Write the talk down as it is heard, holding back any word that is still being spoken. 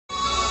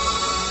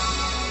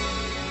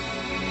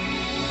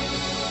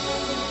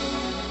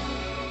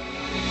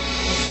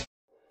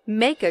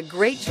Make a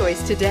great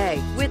choice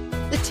today with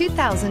the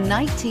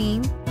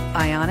 2019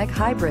 Ioniq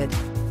Hybrid.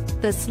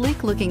 The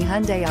sleek-looking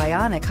Hyundai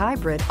Ioniq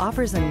Hybrid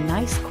offers a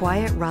nice,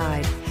 quiet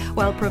ride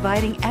while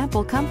providing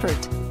ample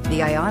comfort. The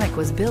Ioniq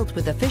was built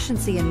with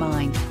efficiency in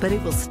mind, but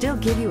it will still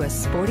give you a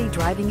sporty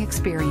driving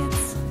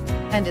experience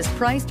and is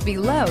priced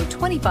below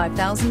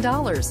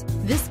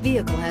 $25,000. This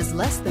vehicle has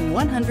less than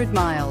 100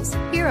 miles.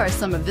 Here are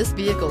some of this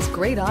vehicle's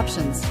great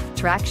options: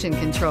 traction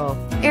control,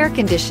 air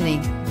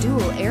conditioning,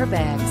 dual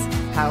airbags,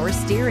 power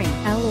steering,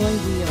 alloy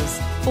wheels,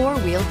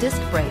 four-wheel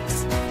disc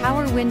brakes,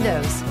 power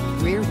windows,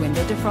 rear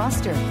window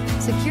defroster,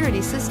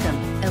 security system,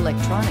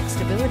 electronic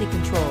stability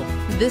control.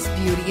 This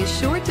beauty is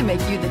sure to make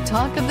you the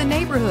talk of the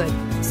neighborhood.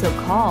 So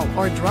call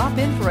or drop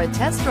in for a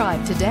test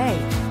drive today.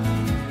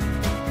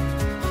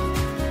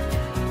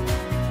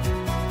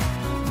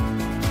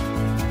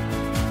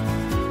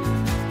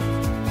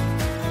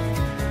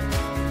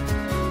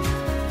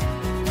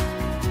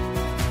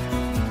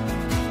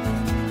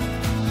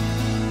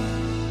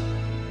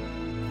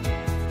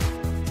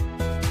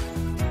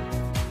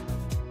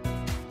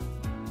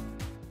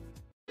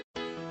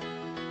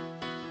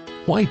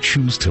 Why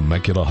choose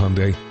Temecula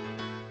Hyundai?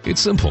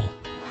 It's simple.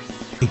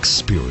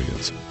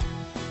 Experience.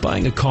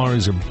 Buying a car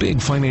is a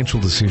big financial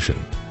decision,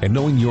 and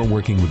knowing you're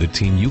working with a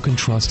team you can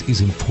trust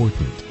is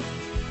important.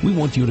 We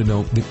want you to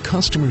know that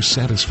customer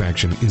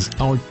satisfaction is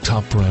our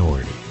top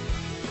priority.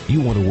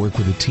 You want to work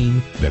with a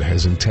team that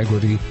has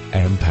integrity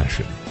and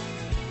passion.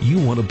 You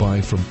want to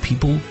buy from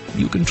people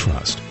you can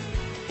trust.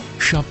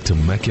 Shop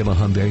Temecula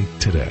Hyundai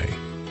today.